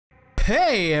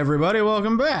Hey everybody,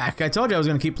 welcome back. I told you I was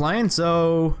gonna keep playing,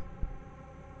 so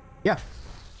yeah.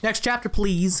 Next chapter,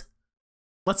 please.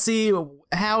 Let's see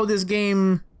how this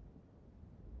game...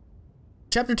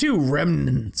 Chapter 2,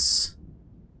 Remnants.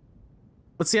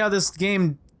 Let's see how this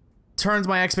game turns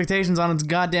my expectations on its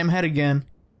goddamn head again.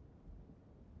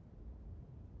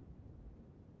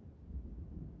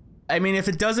 I mean, if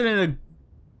it does it in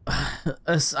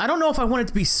I don't know if I want it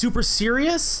to be super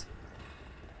serious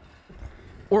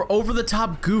or over the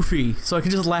top goofy, so I can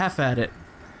just laugh at it.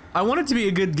 I want it to be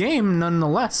a good game,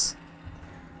 nonetheless.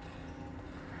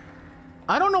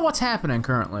 I don't know what's happening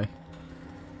currently.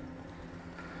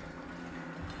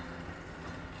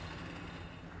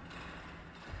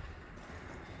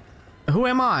 Who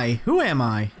am I? Who am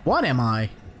I? What am I?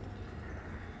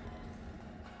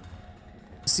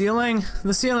 Ceiling?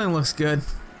 The ceiling looks good.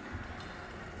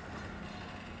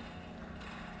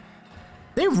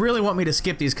 They really want me to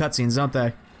skip these cutscenes, don't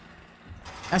they?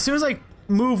 As soon as I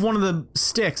move one of the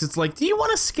sticks, it's like, do you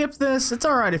want to skip this? It's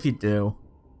alright if you do.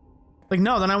 Like,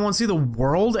 no, then I won't see the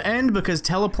world end because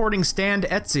teleporting stand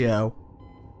Ezio.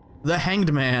 The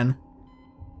Hanged Man.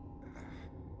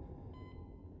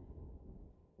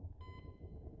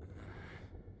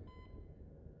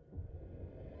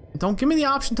 Don't give me the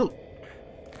option to...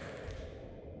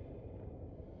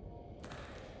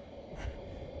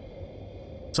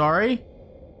 Sorry?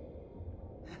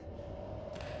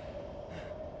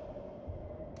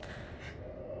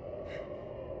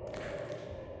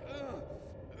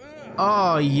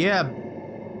 Oh, yeah.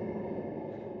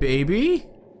 Baby?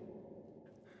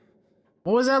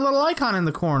 What was that little icon in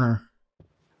the corner?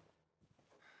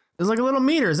 There's like a little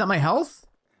meter. Is that my health?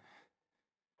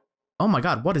 Oh my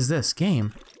god, what is this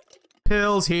game?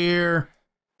 Pills here.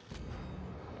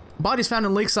 Bodies found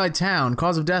in Lakeside Town.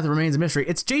 Cause of death remains a mystery.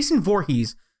 It's Jason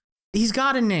Voorhees. He's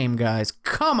got a name, guys.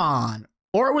 Come on.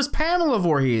 Or it was Pamela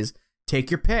Voorhees. Take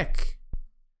your pick.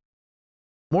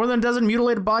 More than a dozen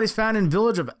mutilated bodies found in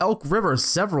village of Elk River.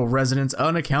 Several residents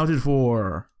unaccounted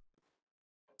for.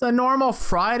 It's a normal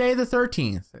Friday the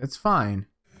 13th. It's fine.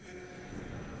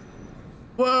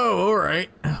 Whoa, alright.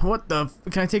 What the...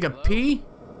 Can I take a pee?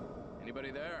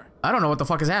 Anybody there? I don't know what the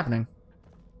fuck is happening.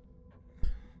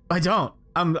 I don't.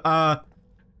 That's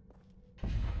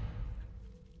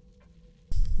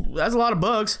a lot of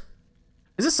bugs.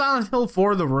 Is this Silent Hill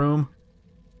 4 The Room?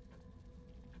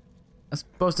 I'm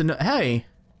supposed to know... Hey!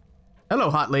 Hello,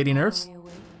 hot lady nurse.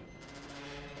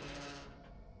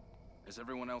 Is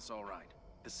everyone else all right?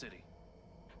 The city.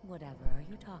 Whatever are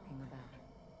you talking about?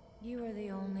 You are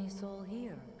the only soul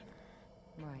here.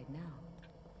 Right now.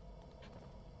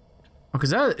 Okay,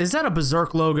 is that a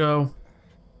Berserk logo?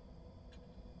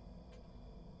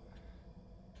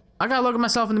 I gotta look at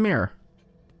myself in the mirror.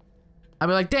 I'd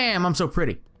be like, damn, I'm so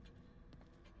pretty.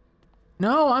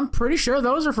 No, I'm pretty sure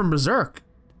those are from Berserk.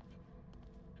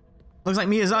 Looks like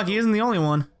Miyazaki isn't the only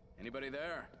one. Anybody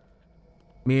there?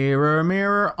 Mirror,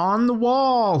 mirror on the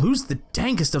wall. Who's the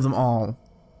dankest of them all?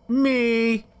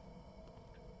 Me.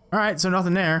 Alright, so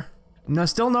nothing there. No,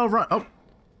 still no run. Oh.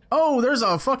 Oh, there's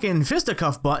a fucking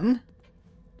fisticuff button.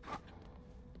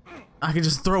 I could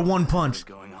just throw one punch. What's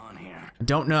going on here? I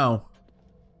don't know.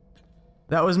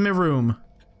 That was my room.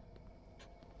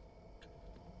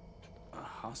 A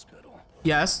hospital.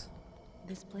 Yes.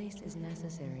 This place is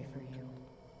necessary for you.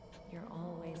 You're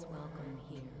always welcome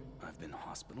here. I've been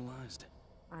hospitalized.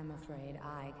 I'm afraid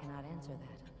I cannot answer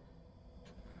that.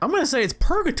 I'm gonna say it's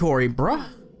purgatory, bruh.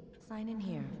 Sign in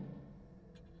here.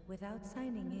 Without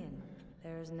signing in,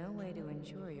 there is no way to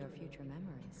ensure your future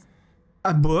memories.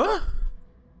 Buh?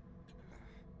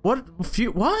 What?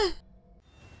 What?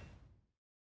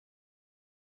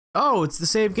 Oh, it's the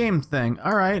save game thing.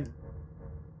 Alright.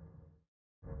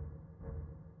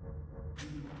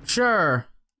 Sure.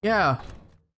 Yeah.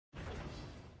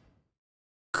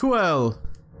 Cool.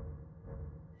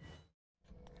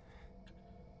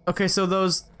 Okay, so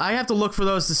those... I have to look for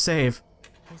those to save.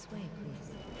 This way,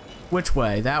 please. Which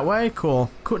way? That way? Cool.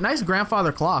 Cool. Nice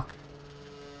grandfather clock.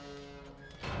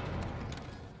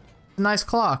 Nice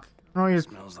clock. Oh, you...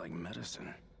 Smells like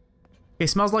medicine. Okay,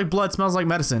 smells like blood, smells like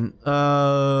medicine.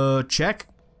 Check.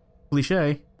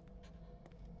 Cliche.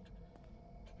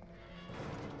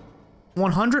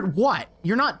 100 what?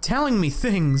 You're not telling me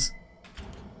things.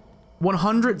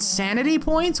 100 sanity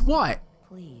points? What?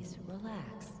 Please,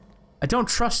 relax. I don't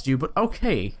trust you, but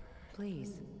okay.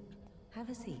 Please, have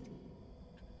a seat.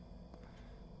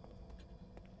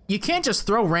 You can't just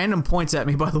throw random points at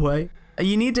me, by the way.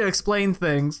 You need to explain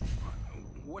things.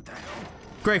 What the hell?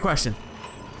 Great question.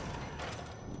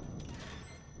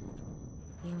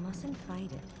 You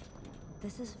fight it.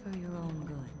 This is for your own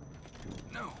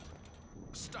good. No.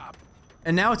 Stop.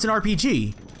 and now it's an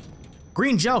RPG.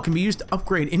 Green gel can be used to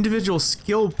upgrade individual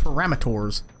skill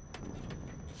parameters.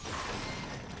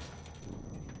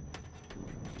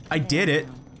 I did it.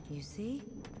 You see?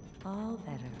 All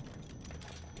better.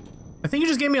 I think you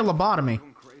just gave me a lobotomy.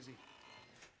 I'm crazy.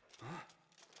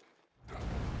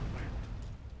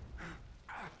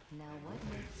 Now what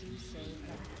makes you say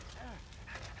that?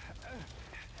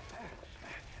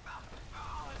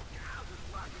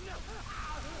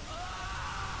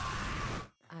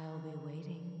 I'll be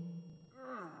waiting.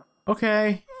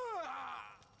 Okay.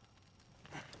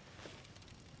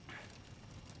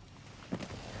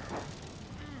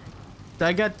 Did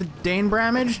I get the Dane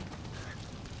Bramage?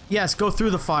 Yes, go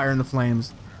through the fire and the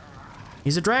flames.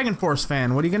 He's a Dragon Force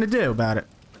fan. What are you gonna do about it?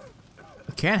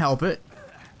 I can't help it.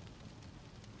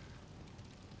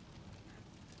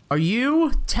 Are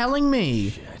you telling me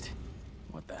Shit.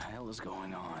 What the hell is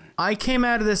going on? I came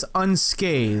out of this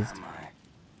unscathed? Am I?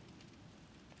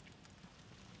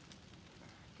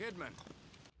 Kidman.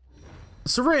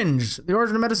 Syringe. The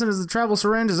origin of medicine as the travel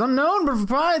syringe is unknown, but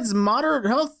provides moderate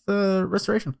health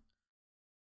restoration.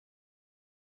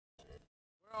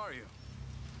 Where are you?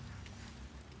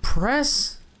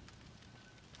 Press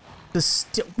the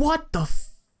what the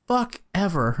fuck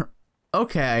ever.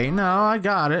 Okay, no, I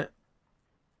got it.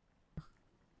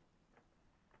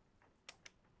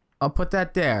 I'll put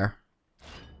that there.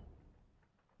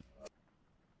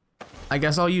 I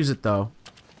guess I'll use it though.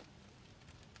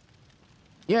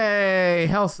 Yay,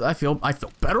 health. I feel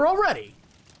better already.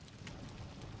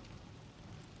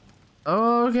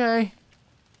 Okay.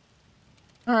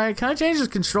 All right, can I change the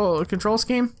control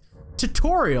scheme?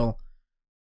 Tutorial.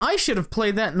 I should have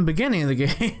played that in the beginning of the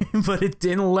game, but it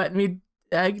didn't let me.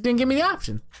 It didn't give me the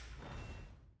option.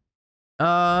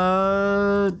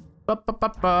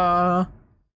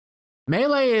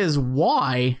 Melee is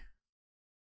Y.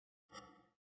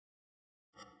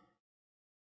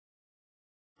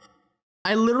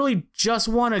 I literally just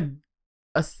want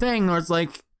a thing where it's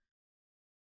like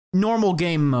normal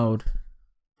game mode.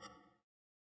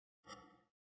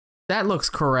 That looks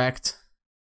correct.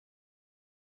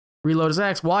 Reload is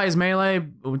X. Y is melee.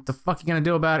 What the fuck are you gonna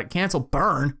do about it? Cancel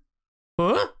burn.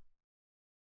 Huh?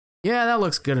 Yeah, that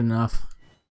looks good enough.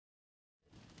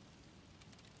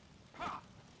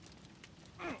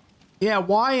 Yeah,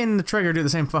 Y and the trigger do the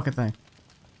same fucking thing.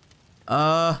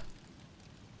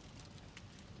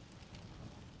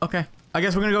 Okay. I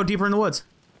guess we're gonna go deeper in the woods.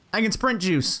 I can sprint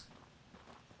juice.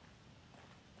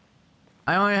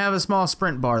 I only have a small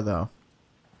sprint bar though.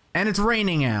 And it's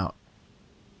raining out.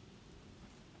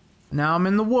 Now I'm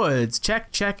in the woods.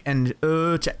 Check, check, and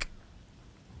check.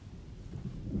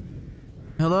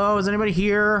 Hello, is anybody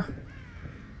here?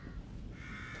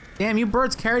 Damn, you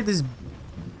birds carried these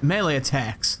melee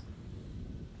attacks.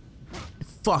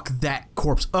 Fuck that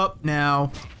corpse up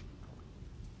now.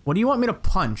 What do you want me to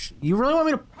punch? You really want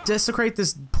me to desecrate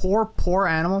this poor, poor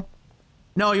animal?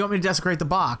 No, you want me to desecrate the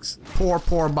box. Poor,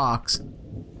 poor box.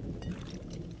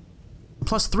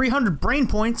 Plus 300 brain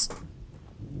points.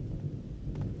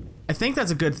 I think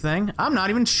that's a good thing. I'm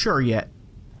not even sure yet.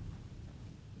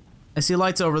 I see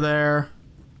lights over there.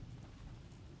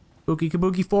 Spooky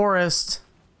Kabuki Forest.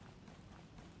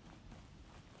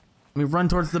 Let me run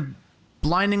towards the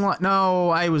blinding light.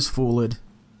 No, I was fooled.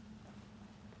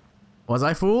 Was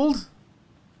I fooled?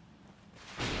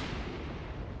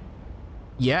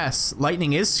 Yes,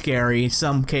 lightning is scary in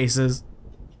some cases.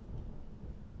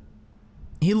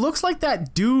 He looks like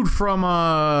that dude from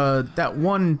that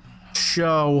one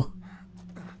show.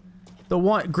 The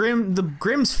one the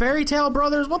Grimm's Fairy Tale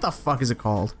Brothers? What the fuck is it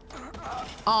called?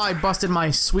 Oh, I busted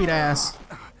my sweet ass.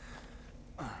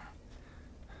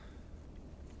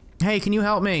 Hey, can you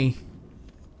help me?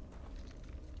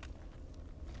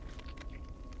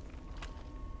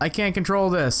 I can't control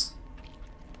this.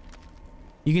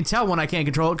 You can tell when I can't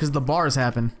control it because the bars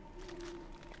happen.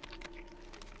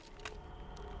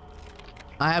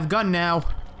 I have gun now.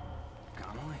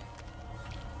 Connolly?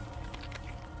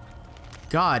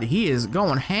 God, he is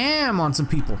going ham on some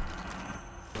people.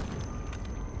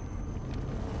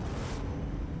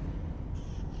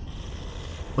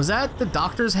 Was that the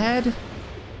doctor's head?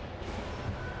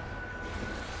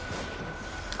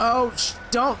 Oh,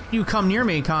 don't you come near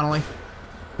me, Connolly.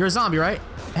 You're a zombie, right?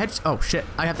 Oh, shit.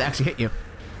 I have to actually hit you.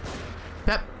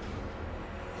 Pep.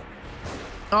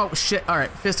 Oh, shit.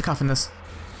 Alright, fisticuffing this.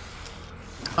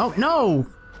 Oh, no!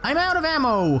 I'm out of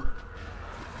ammo!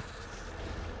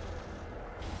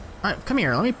 Alright, come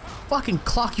here. Let me fucking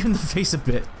clock you in the face a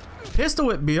bit. Pistol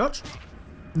whip, bitch.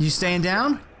 You staying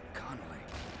down?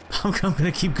 Connolly. I'm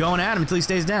gonna keep going at him until he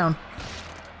stays down.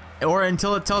 Or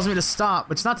until it tells me to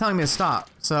stop. It's not telling me to stop,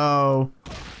 so...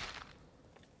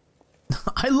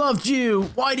 I loved you.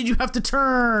 Why did you have to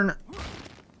turn?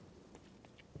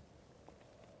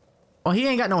 Well, he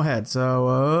ain't got no head,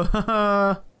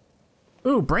 so,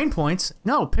 Ooh, brain points.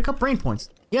 No, pick up brain points.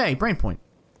 Yay, brain point.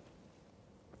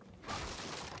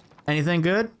 Anything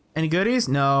good? Any goodies?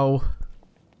 No.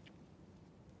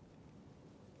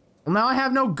 Well, now I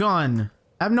have no gun.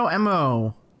 I have no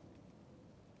ammo.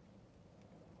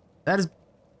 That is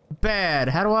bad.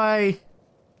 How do I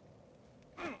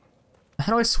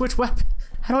switch weapon?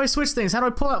 How do I switch things? How do I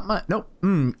pull out my... Nope.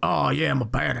 Oh, yeah, I'm a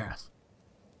badass.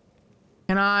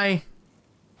 Can I...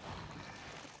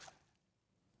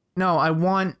 No, I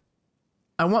want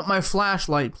my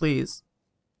flashlight, please.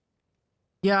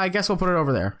 Yeah, I guess we'll put it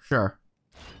over there. Sure.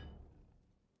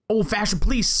 Old-fashioned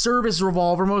police service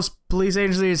revolver. Most police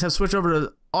agencies have switched over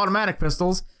to automatic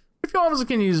pistols. If you officers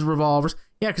can use revolvers.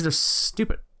 Yeah, because they're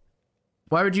stupid.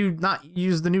 Why would you not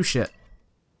use the new shit?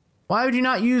 Why would you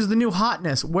not use the new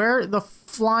hotness? Where the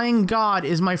flying god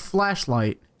is my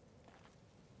flashlight?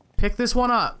 Pick this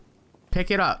one up. Pick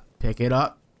it up. Pick it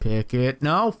up. Pick it.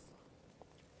 No.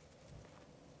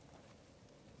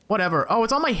 Whatever. Oh,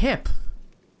 it's on my hip.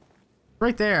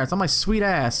 Right there. It's on my sweet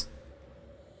ass.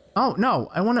 Oh, no.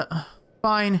 I want to...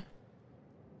 Fine.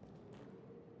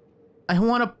 I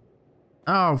want to...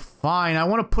 Oh, fine. I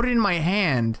want to put it in my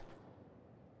hand.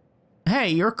 Hey,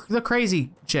 you're the crazy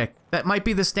chick. That might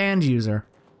be the stand user.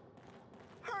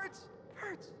 Hurts!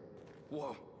 Hurts!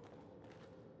 Whoa.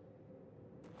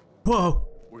 Whoa.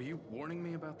 Were you warning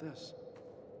me about this?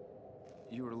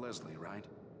 You are Leslie, right?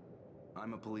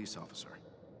 I'm a police officer.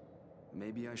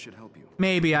 Maybe I should help you.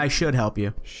 Maybe I should help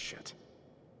you. Shit.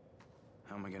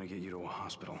 How am I gonna get you to a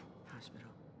hospital? Hospital.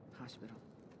 Hospital.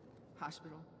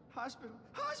 Hospital. Hospital.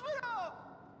 Hospital!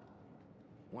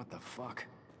 What the fuck?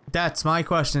 That's my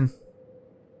question.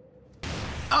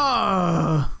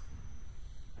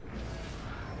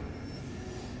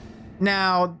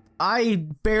 Now, I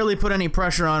barely put any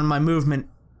pressure on my movement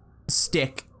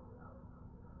stick.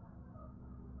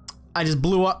 I just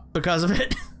blew up because of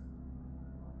it.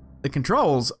 The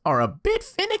controls are a bit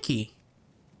finicky.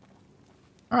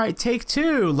 Alright, take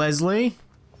two, Leslie.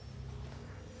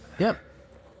 Yep.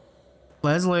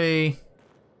 Leslie.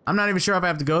 I'm not even sure if I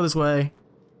have to go this way.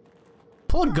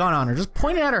 Pull a gun on her. Just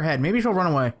point it at her head. Maybe she'll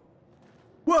run away.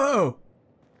 Whoa!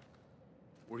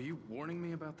 Were you warning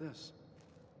me about this?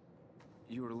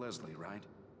 You are Leslie, right?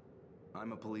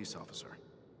 I'm a police officer.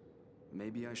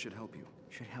 Maybe I should help you.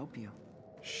 Should help you.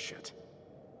 Shit.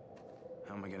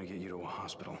 How am I gonna get you to a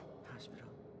hospital? Hospital.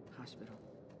 Hospital.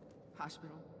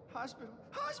 Hospital. Hospital.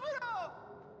 Hospital!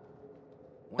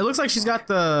 It looks like she's got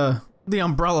the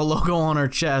umbrella logo on her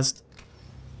chest.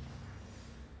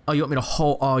 Oh, you want me to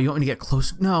hold? Oh, you want me to get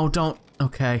close? No, don't.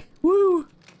 Okay. Woo!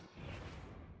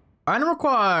 Item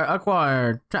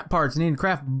acquired. Trap parts. Need to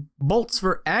craft bolts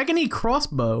for agony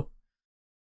crossbow.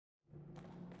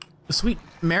 Sweet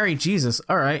Mary Jesus.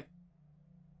 All right.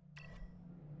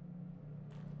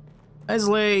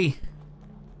 Leslie.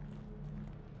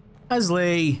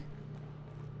 Leslie.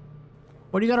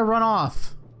 What do you gotta run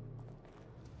off?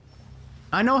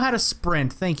 I know how to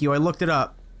sprint. Thank you. I looked it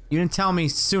up. You didn't tell me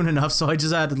soon enough, so I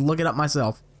just had to look it up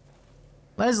myself.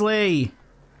 Leslie.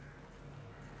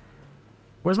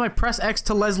 Where's my press X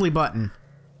to Leslie button?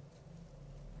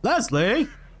 Leslie?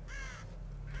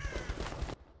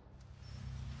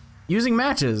 Using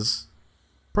matches.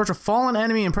 Approach a fallen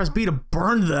enemy and press B to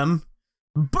burn them.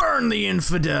 Burn the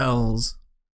infidels!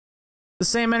 The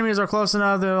same enemies are close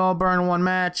enough, they'll all burn in one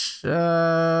match.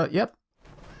 Yep.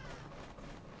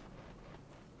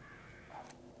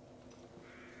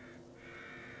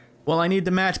 Well, I need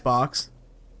the matchbox.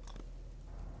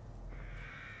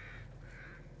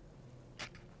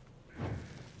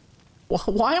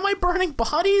 Why am I burning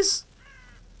bodies?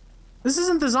 This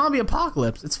isn't the zombie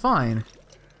apocalypse. It's fine.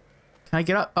 Can I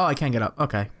get up? Oh, I can't get up.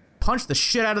 Okay. Punch the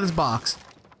shit out of this box.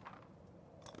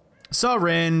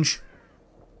 Syringe.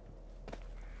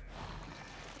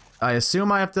 I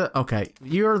assume I have to... Okay.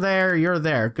 You're there. You're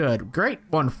there. Good. Great.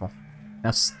 Wonderful.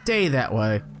 Now stay that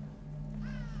way.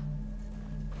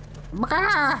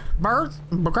 Birds.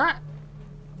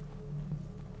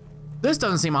 This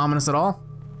doesn't seem ominous at all.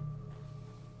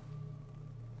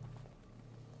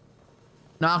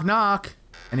 Knock, knock.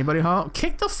 Anybody home?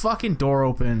 Kick the fucking door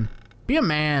open. Be a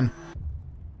man.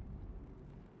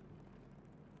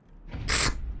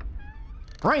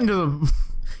 Right into the...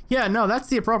 Yeah, no, that's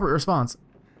the appropriate response.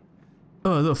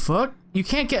 Oh, the fuck? You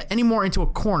can't get any more into a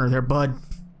corner there, bud.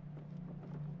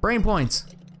 Brain points.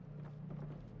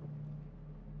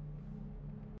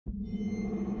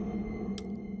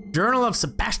 Journal of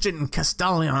Sebastian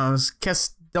Castellanos.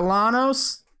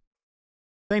 Castellanos?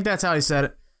 I think that's how he said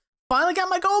it. Finally got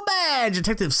my gold badge!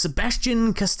 Detective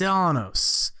Sebastian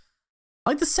Castellanos. I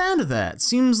like the sound of that.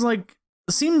 Seems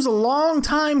a long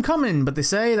time coming, but they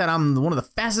say that I'm one of the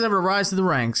fastest ever to rise to the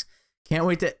ranks. Can't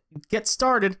wait to get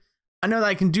started. I know that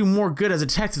I can do more good as a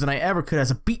detective than I ever could as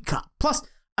a beat cop. Plus,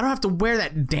 I don't have to wear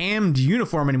that damned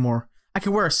uniform anymore. I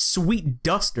can wear a sweet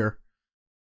duster.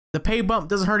 The pay bump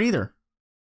doesn't hurt either.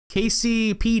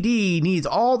 KCPD needs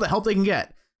all the help they can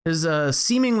get. There's a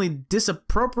seemingly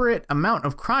disproportionate amount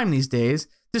of crime these days.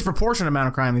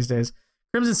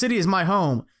 Crimson City is my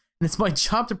home, and it's my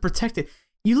job to protect it.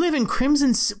 You live in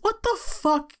Crimson City? What the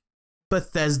fuck?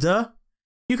 Bethesda?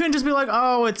 You couldn't just be like,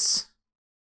 oh, it's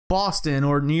Boston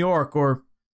or New York or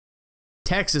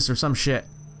Texas or some shit.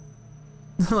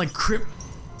 Like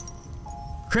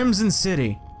Crimson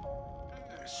City.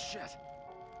 Shit.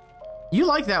 You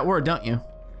like that word, don't you?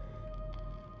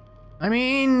 I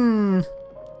mean...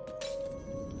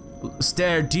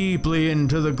 Stare deeply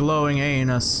into the glowing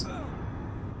anus.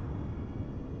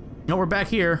 No, we're back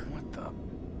here. What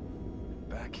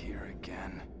the? Back here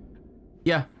again?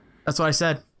 Yeah, that's what I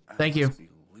said. Thank you. Must be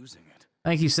losing it.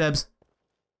 Thank you, Sebs.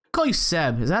 I'll call you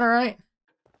Seb. Is that alright?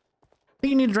 I think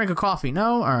you need a drink of coffee.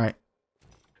 No? Alright.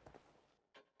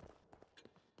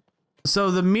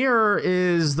 So the mirror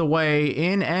is the way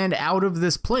in and out of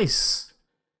this place.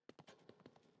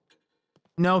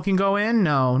 No can go in?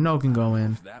 No, no can go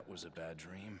in. If that was a bad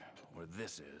dream, or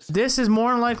this is. This is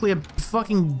more than likely a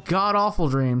fucking god-awful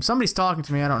dream. Somebody's talking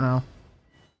to me, I don't know.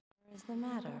 What is the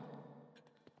matter?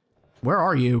 Where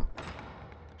are you?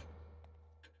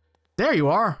 There you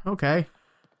are. Okay.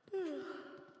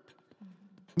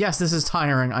 Yes, this is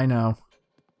tiring, I know.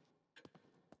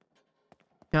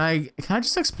 Can I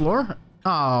just explore?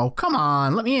 Oh, come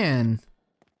on, let me in.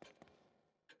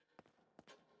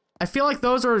 I feel like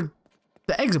those are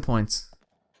the exit points.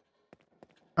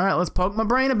 Alright, let's poke my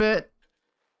brain a bit.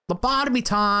 Lobotomy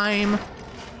time.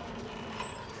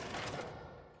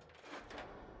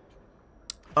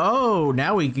 Oh,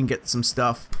 now we can get some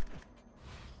stuff.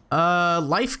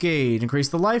 Life gauge. Increase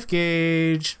the life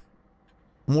gauge.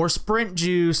 More sprint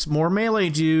juice. More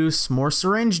melee juice. More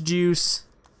syringe juice.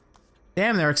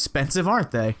 Damn, they're expensive,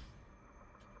 aren't they?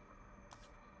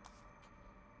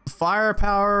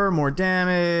 Firepower, more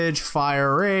damage,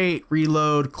 fire rate,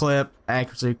 reload, clip,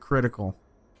 accuracy, critical.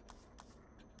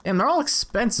 Damn, they're all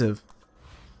expensive.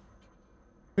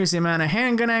 Increase the amount of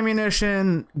handgun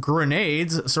ammunition,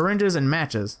 grenades, syringes, and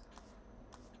matches.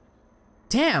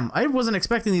 Damn, I wasn't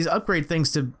expecting these upgrade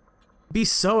things to be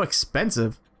so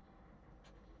expensive.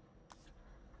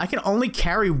 I can only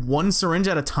carry one syringe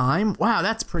at a time? Wow,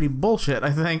 that's pretty bullshit,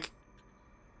 I think.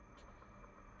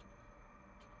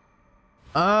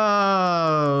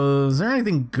 Is there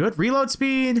anything good? Reload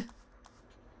speed?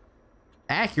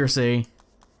 Accuracy.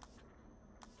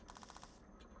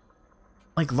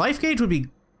 Like, life gauge would be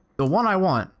the one I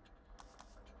want.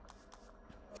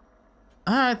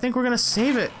 I think we're gonna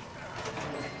save it.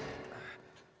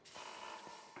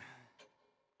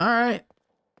 Alright.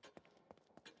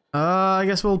 I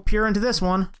guess we'll peer into this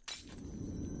one.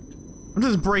 I'm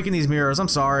just breaking these mirrors, I'm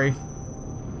sorry.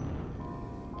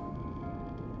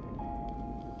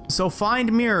 So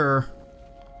find mirror.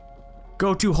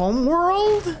 Go to home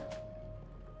world?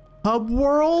 Hub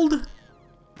world?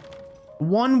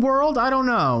 One world? I don't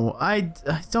know. I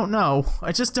don't know.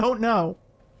 I just don't know.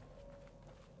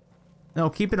 No,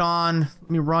 keep it on. Let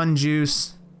me run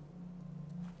juice.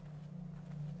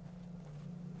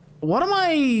 What am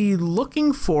I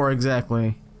looking for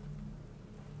exactly?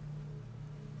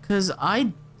 Because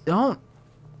I don't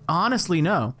honestly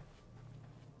know.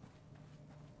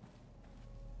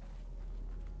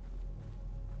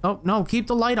 Oh, no, keep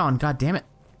the light on, god damn it.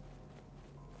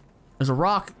 There's a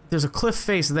rock, there's a cliff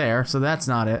face there, so that's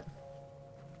not it.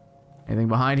 Anything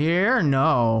behind here?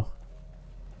 No.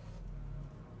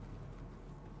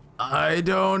 I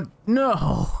don't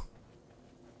know.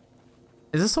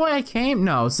 Is this the way I came?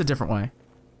 No, it's a different way.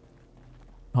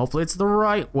 Hopefully it's the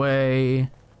right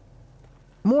way.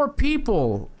 More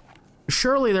people.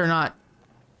 Surely they're not...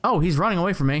 Oh, he's running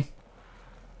away from me.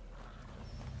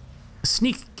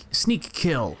 Sneak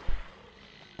kill.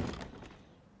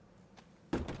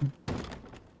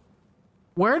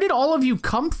 Where did all of you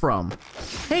come from?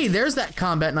 Hey, there's that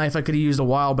combat knife I could have used a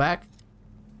while back.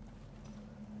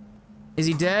 Is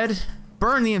he dead?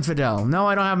 Burn the infidel. No,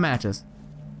 I don't have matches.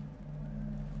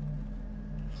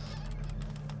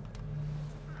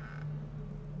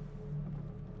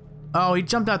 Oh, he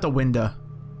jumped out the window.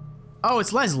 Oh,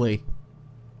 it's Leslie.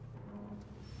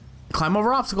 Climb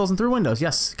over obstacles and through windows.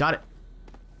 Yes, got it.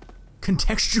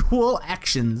 Contextual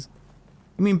actions.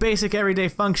 You mean basic everyday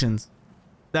functions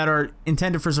that are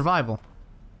intended for survival.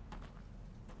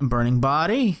 Burning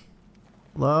body.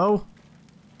 Low.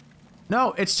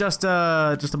 No, it's just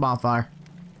a bonfire.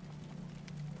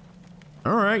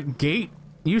 Alright, gate.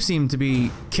 You seem to be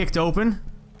kicked open.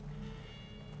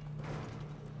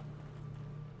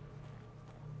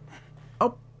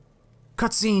 Oh.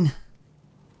 Cutscene.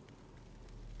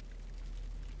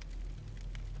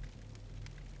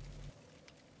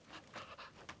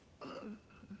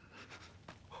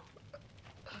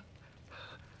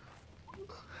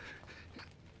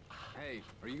 Hey,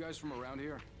 are you guys from around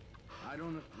here? I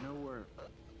don't know where...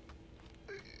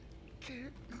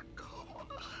 Can't go on.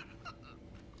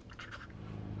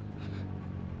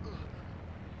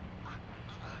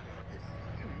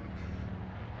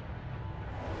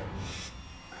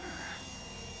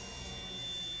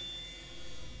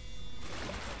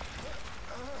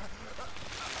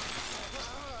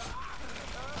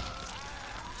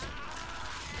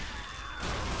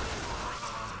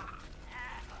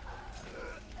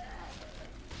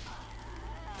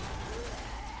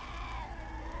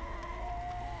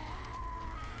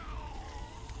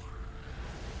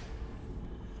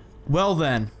 Well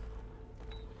then.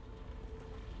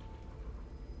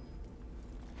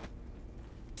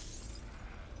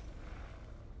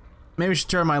 Maybe I should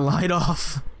turn my light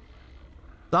off.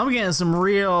 So I'm getting some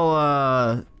real,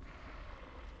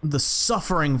 the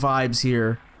suffering vibes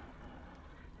here.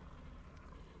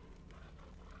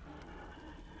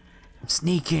 I'm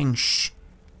sneaking. Shh.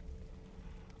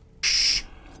 Shh.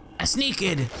 I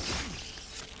sneaked.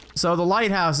 So the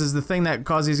lighthouse is the thing that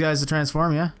caused these guys to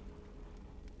transform, yeah?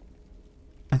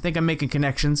 I think I'm making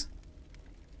connections.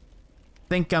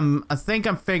 I think I'm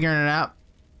figuring it out.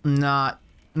 Not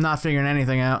figuring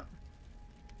anything out.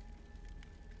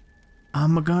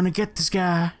 I'm gonna get this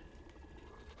guy.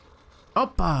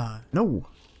 Oppa! No.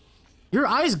 Your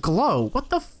eyes glow. What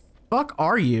the fuck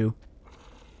are you?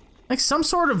 Like some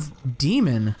sort of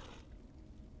demon.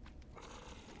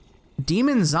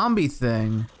 Demon zombie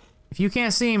thing. If you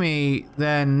can't see me,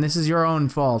 then this is your own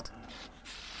fault.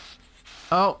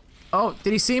 Oh. Oh,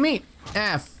 did he see me?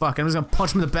 Ah, fuck. I'm just gonna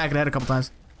punch him in the back of the head a couple times.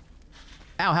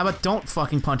 Ow, how about don't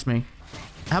fucking punch me?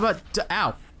 How about...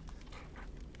 Ow.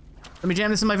 Let me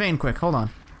jam this in my vein quick. Hold on.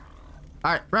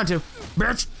 Alright, round two.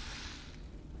 Bitch.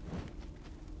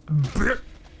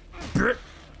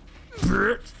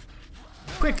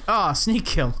 Quick. Oh, sneak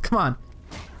kill. Come on.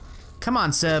 Come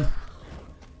on, Seb.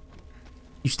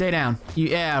 You stay down.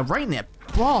 Yeah, right in that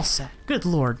ball sack. Good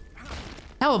lord.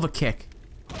 Hell of a kick.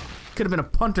 Could have been a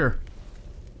punter.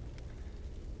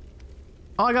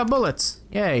 Oh, I got bullets.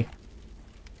 Yay.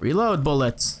 Reload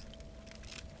bullets.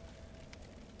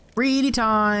 Reedy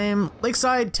time.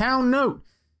 Lakeside town note.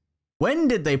 When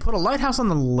did they put a lighthouse on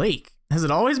the lake? Has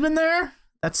it always been there?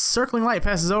 That circling light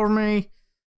passes over me.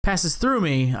 Passes through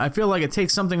me. I feel like it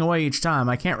takes something away each time.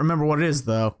 I can't remember what it is,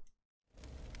 though.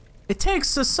 It takes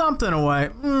something away.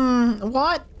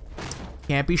 What?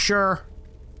 Can't be sure.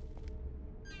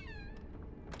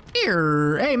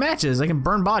 Here. Hey, matches. I can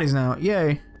burn bodies now.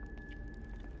 Yay.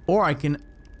 Or I can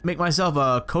make myself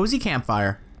a cozy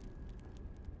campfire.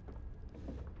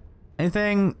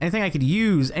 Anything I could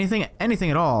use. Anything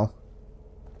at all.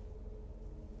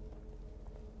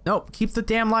 Nope. Keep the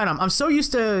damn light on. I'm so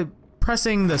used to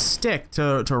pressing the stick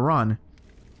to run.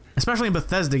 Especially in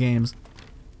Bethesda games.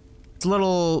 It's a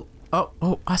little...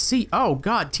 Oh, I see. Oh,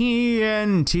 God.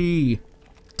 TNT.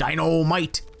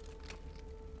 Dynamite.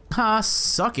 Ha,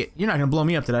 suck it. You're not gonna blow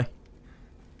me up today.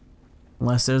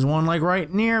 Unless there's one, like, right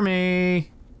near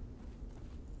me.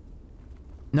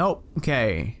 Nope.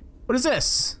 Okay. What is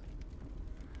this?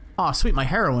 Oh, sweet, my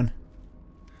heroin.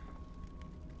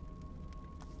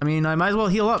 I mean, I might as well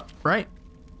heal up, right?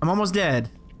 I'm almost dead.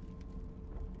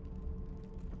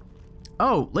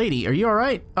 Oh, lady, are you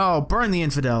alright? Oh, burn the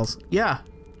infidels. Yeah.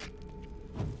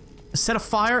 Set a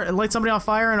fire and light somebody on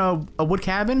fire in a wood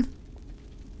cabin?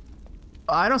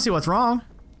 I don't see what's wrong.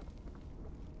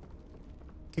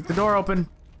 Kick the door open.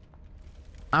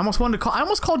 I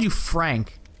almost called you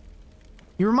Frank.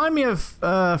 You remind me of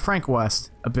Frank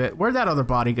West a bit. Where'd that other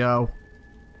body go?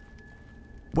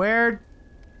 Where?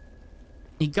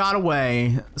 He got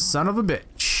away. Son of a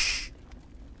bitch.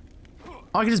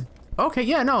 Oh, I can just... Okay,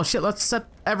 yeah, no, shit, let's set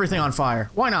everything on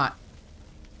fire. Why not?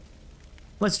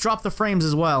 Let's drop the frames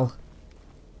as well.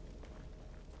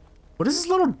 What is this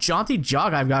little jaunty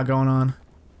jog I've got going on?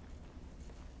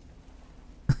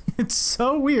 It's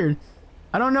so weird.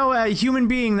 I don't know a human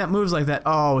being that moves like that.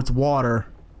 Oh, it's water.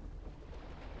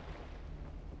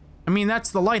 I mean,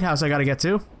 that's the lighthouse I gotta get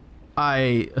to.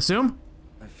 I assume?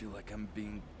 I feel like I'm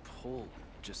being pulled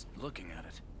just looking at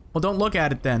it. Well, don't look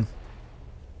at it then.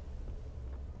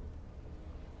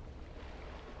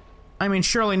 I mean,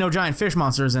 surely no giant fish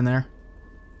monster is in there.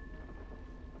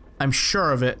 I'm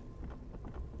sure of it.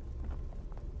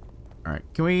 Alright,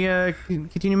 can we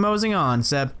continue moseying on,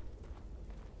 Seb?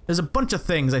 There's a bunch of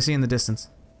things I see in the distance.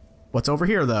 What's over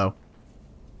here, though?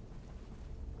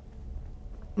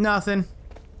 Nothing.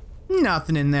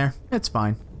 Nothing in there. It's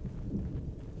fine.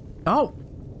 Oh!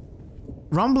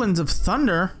 Rumblings of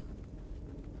thunder?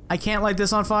 I can't light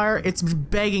this on fire? It's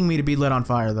begging me to be lit on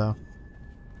fire, though.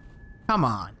 Come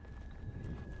on.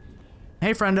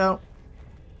 Hey, friendo.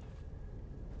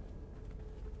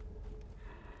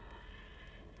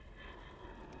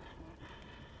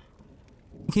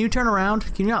 Can you turn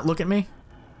around? Can you not look at me?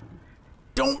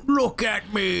 Don't look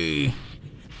at me!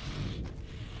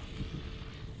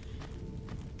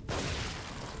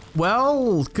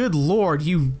 Well, good lord,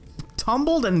 you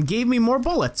tumbled and gave me more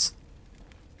bullets.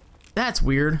 That's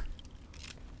weird.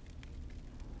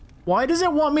 Why does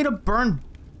it want me to burn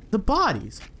the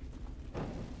bodies?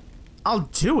 I'll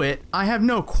do it. I have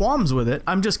no qualms with it.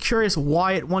 I'm just curious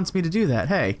why it wants me to do that.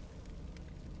 Hey.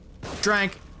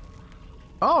 Drank.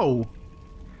 Oh.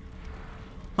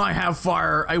 I have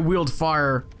fire. I wield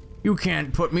fire. You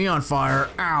can't put me on fire.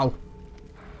 Ow.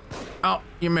 Oh,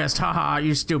 you missed. Haha,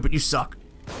 you stupid. You suck.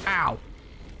 Ow.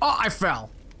 Oh, I fell.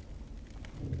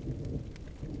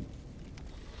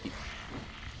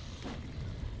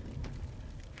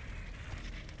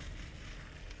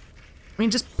 I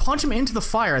mean, just punch him into the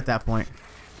fire at that point.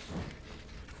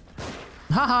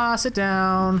 Haha, sit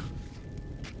down.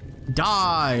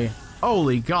 Die.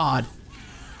 Holy God.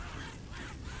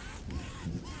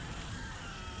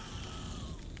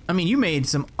 I mean, you made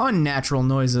some unnatural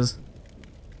noises.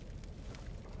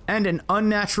 And an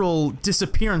unnatural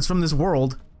disappearance from this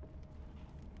world.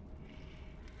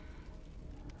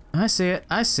 I see it.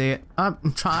 I see it.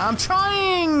 I'm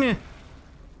trying!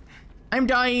 I'm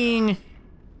dying!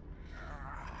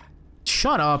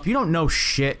 Shut up. You don't know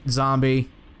shit, zombie.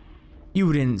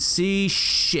 You didn't see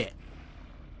shit.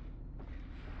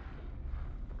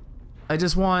 I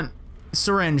just want a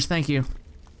syringe, thank you.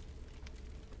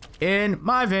 In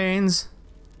my veins.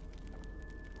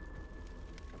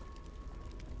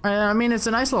 I mean, it's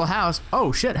a nice little house.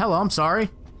 Oh shit, hello, I'm sorry.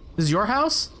 This is your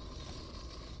house?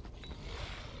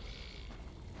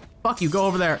 Fuck you, go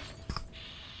over there.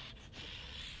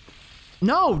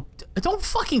 No, don't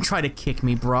fucking try to kick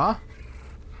me, bruh.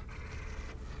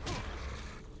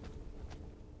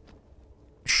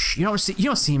 Shh, you don't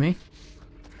see me.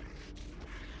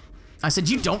 I said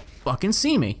you don't fucking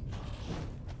see me.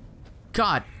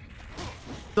 God.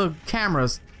 The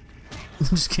cameras. I'm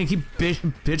just gonna keep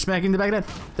bitch smacking the back of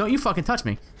that. Don't you fucking touch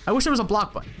me. I wish there was a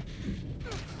block button.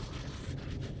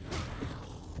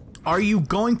 Are you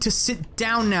going to sit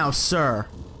down now, sir?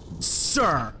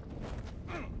 Sir.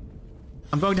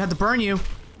 I'm going to have to burn you.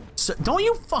 So, don't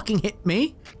you fucking hit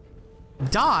me.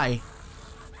 Die.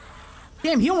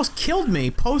 Damn, he almost killed me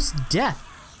post-death.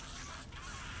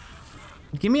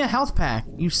 Give me a health pack.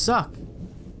 You suck.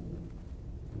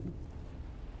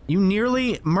 You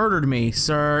nearly murdered me,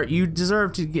 sir. You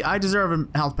deserve to... I deserve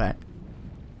a health pack.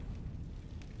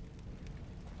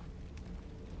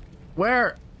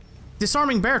 Where?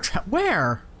 Disarming bear trap.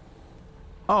 Where?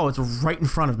 Oh, it's right in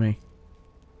front of me.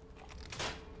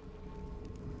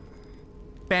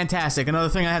 Fantastic. Another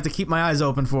thing I have to keep my eyes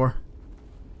open for.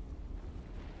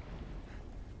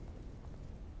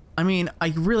 I mean,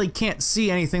 I really can't see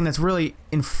anything that's really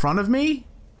in front of me.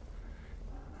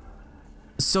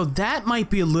 So that might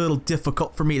be a little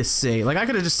difficult for me to see. Like, I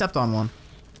could have just stepped on one.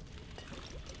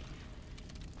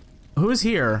 Who's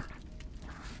here?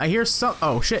 I hear some...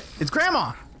 Oh, shit. It's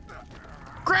Grandma!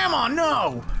 Grandma,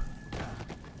 no!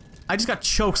 I just got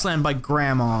chokeslammed by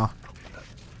Grandma.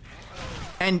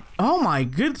 And, oh my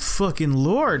good fucking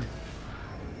lord.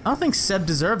 I don't think Seb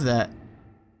deserved that.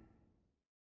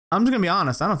 I'm just gonna be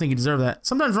honest. I don't think he deserved that.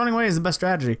 Sometimes running away is the best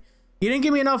strategy. He didn't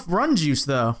give me enough run juice,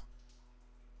 though.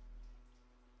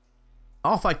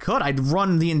 Oh, if I could, I'd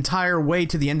run the entire way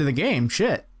to the end of the game.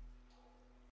 Shit.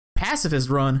 Pacifist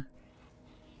run.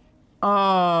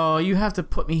 Oh, you have to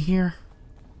put me here.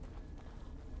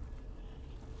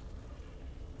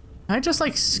 Can I just,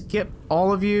 like, skip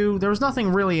all of you? There was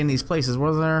nothing really in these places,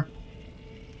 was there?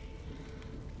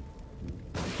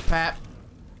 Pat.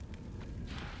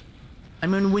 I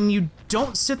mean, when you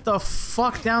don't sit the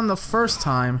fuck down the first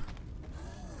time...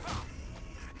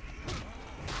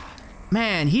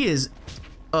 Man, he is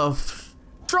a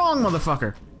strong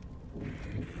motherfucker.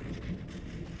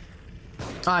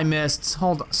 I missed.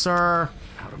 Hold on, sir.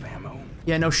 Out of ammo.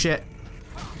 Yeah, no shit.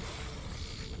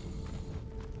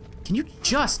 Can you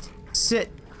just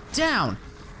sit down?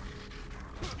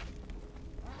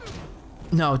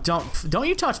 No, don't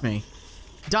you touch me.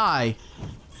 Die.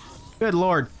 Good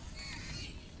lord.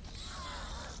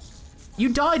 You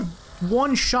died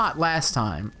one shot last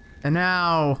time, and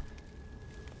now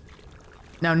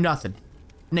nothing.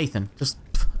 Nathan, just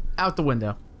out the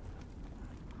window.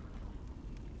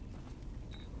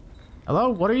 Hello,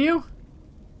 what are you?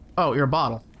 Oh, you're a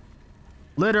bottle.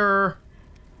 Litter.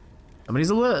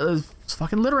 Somebody's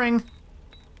fucking littering.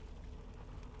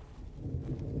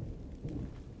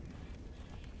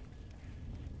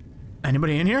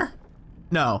 Anybody in here?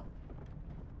 No.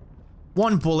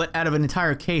 One bullet out of an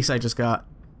entire case I just got.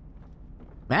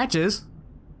 Matches?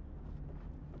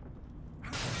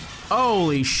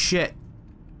 Holy shit.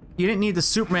 You didn't need the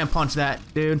Superman punch that,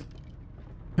 dude.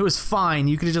 It was fine.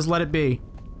 You could have just let it be.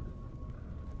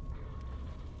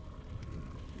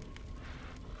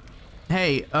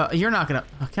 Hey, you're not gonna...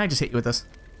 Can I just hit you with this?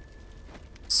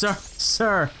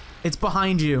 Sir, it's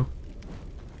behind you.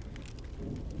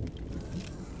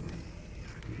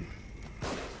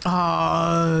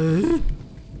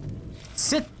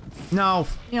 Sit. No,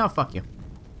 fuck you.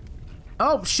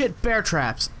 Oh, shit, bear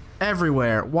traps.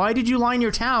 Everywhere. Why did you line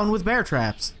your town with bear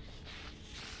traps?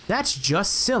 That's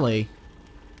just silly.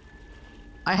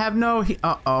 I have no...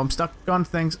 Uh-oh, I'm stuck on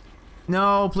things.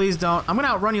 No, please don't. I'm gonna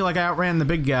outrun you like I outran the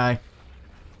big guy.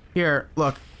 Here,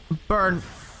 look. Burn.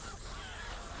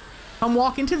 Come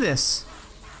walk into this.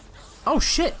 Oh,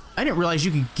 shit. I didn't realize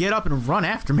you could get up and run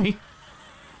after me.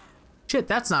 Shit,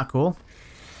 that's not cool.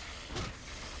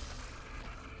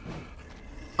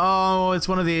 Oh, it's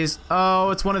one of these.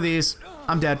 Oh, it's one of these.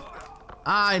 I'm dead.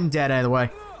 I'm dead either way.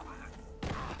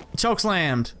 Choke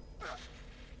slammed.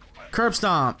 Curb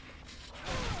stomp.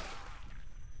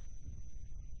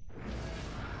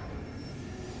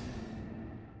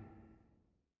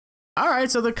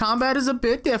 Alright, so the combat is a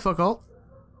bit difficult.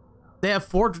 They have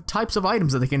 4 types of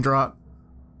items that they can drop.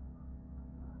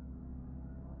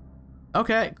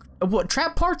 Okay. What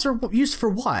trap parts are used for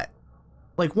what?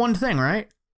 Like one thing, right?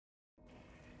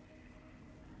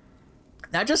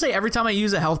 Now just say every time I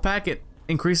use a health pack, it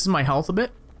increases my health a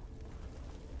bit.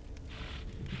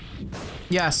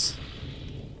 Yes.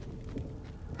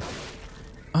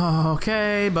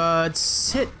 Okay, but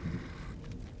sit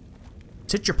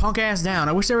your punk ass down.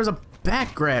 I wish there was a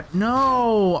back grab.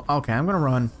 No. Okay, I'm gonna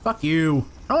run. Fuck you.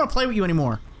 I don't want to play with you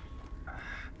anymore.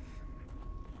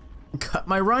 Cut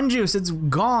my run juice. It's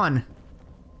gone.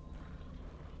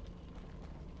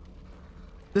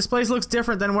 This place looks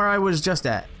different than where I was just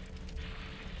at.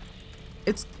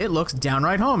 It looks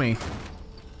downright homey.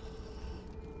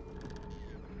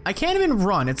 I can't even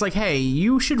run. It's like, hey,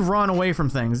 you should run away from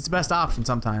things. It's the best option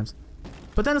sometimes.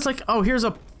 But then it's like, oh, here's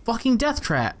a fucking death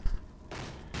trap.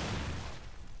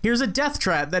 Here's a death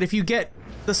trap that if you get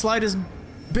the slightest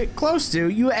bit close to,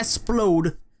 you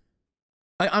explode.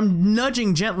 I'm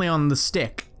nudging gently on the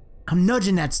stick. I'm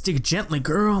nudging that stick gently,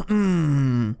 girl.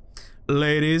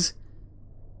 Ladies.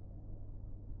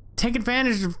 Take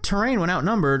advantage of terrain when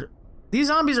outnumbered. These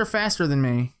zombies are faster than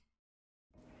me.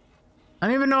 I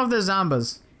don't even know if they're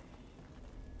zombies.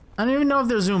 I don't even know if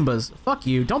they're Zumbas. Fuck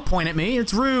you. Don't point at me.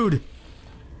 It's rude.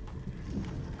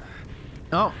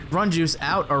 Oh, run juice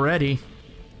out already.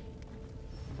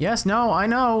 Yes, no, I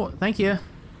know. Thank you.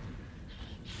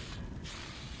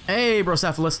 Hey,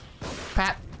 Brocephalus.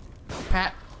 Pat.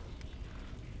 Pat.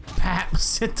 Pat.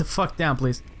 Sit the fuck down,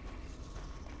 please.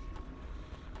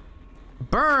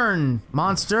 Burn,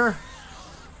 monster.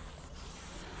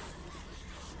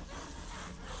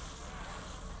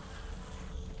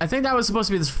 I think that was supposed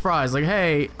to be the surprise. Like,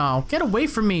 hey, oh, get away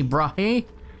from me, bruh.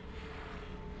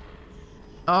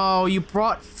 Oh, you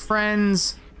brought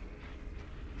friends.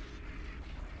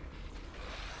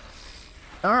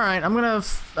 All right, I'm gonna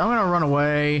run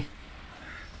away.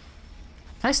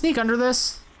 Can I sneak under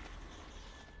this?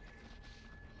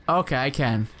 Okay, I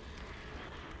can.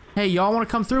 Hey, y'all want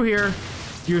to come through here?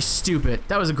 You're stupid.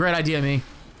 That was a great idea, me.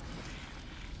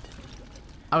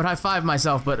 I would high five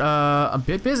myself, but I'm a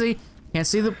bit busy. Can't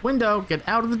see the window. Get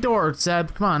out of the door,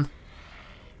 Seb. Come on.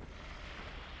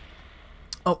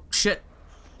 Oh shit.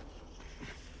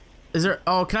 Is there?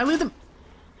 Oh, can I lead them?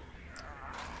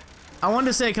 I wanted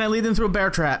to say, can I lead them through a bear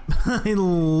trap? I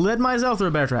led myself through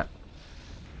a bear trap.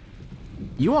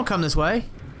 You won't come this way.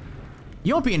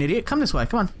 You won't be an idiot. Come this way.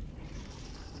 Come on.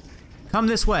 Come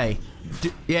this way.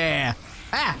 Yeah.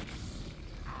 Ah!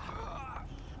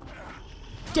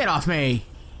 Get off me.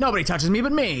 Nobody touches me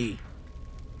but me.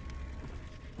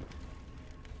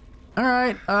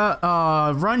 Alright,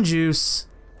 run juice.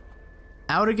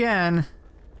 Out again.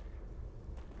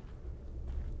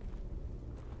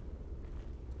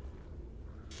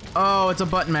 Oh, it's a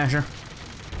button masher.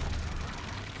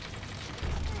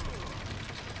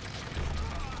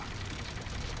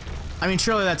 I mean,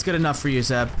 surely that's good enough for you,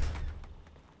 Zeb.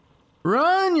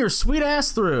 Run your sweet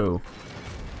ass through.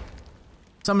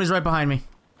 Somebody's right behind me.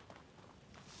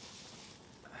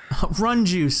 Run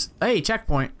juice. Hey,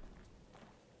 checkpoint.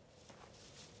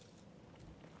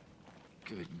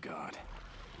 Good God.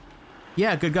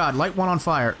 Yeah, good God. Light one on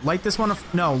fire. Light this one.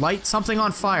 No, light something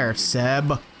on fire.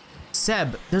 Seb.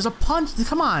 Seb, there's a punch.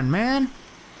 Come on, man.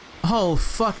 Oh,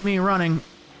 fuck me running.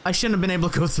 I shouldn't have been able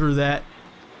to go through that.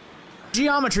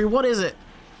 Geometry, what is it?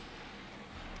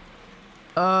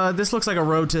 This looks like a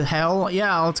road to hell.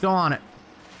 Yeah, let's go on it.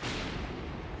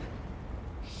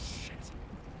 Shit.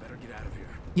 Better get out of here.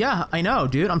 Yeah, I know,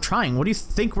 dude. I'm trying. What do you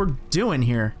think we're doing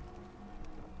here?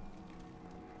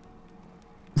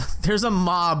 There's a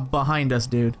mob behind us,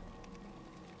 dude.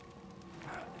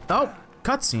 Oh,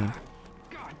 cutscene.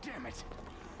 God damn it.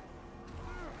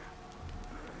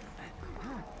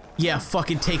 Yeah,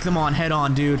 fucking take them on head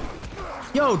on, dude.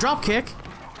 Yo, drop kick.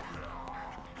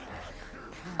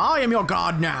 I am your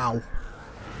god now.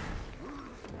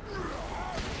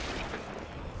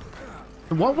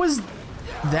 What was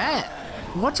that?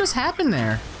 What just happened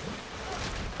there?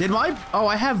 Did my... Oh,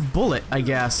 I have bullet, I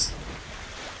guess.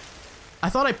 I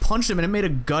thought I punched him and it made a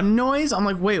gun noise? I'm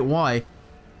like, wait, why?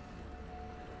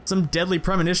 Some deadly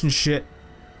premonition shit.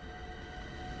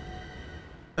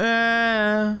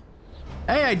 Hey,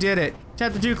 I did it.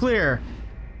 Chapter 2 clear.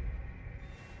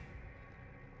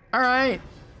 Alright.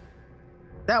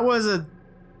 That was a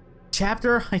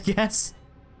chapter, I guess.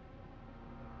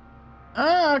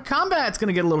 Combat's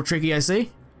gonna get a little tricky, I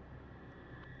see.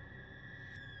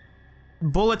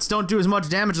 Bullets don't do as much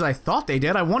damage as I thought they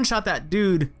did. I one-shot that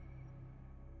dude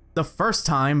the first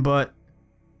time, but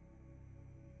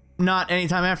not any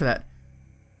time after that.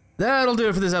 That'll do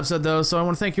it for this episode, though, so I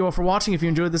want to thank you all for watching. If you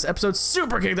enjoyed this episode,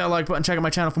 super kick that like button, check out my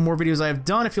channel for more videos I have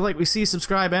done. If you like what you see,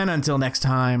 subscribe, and until next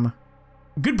time,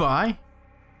 goodbye.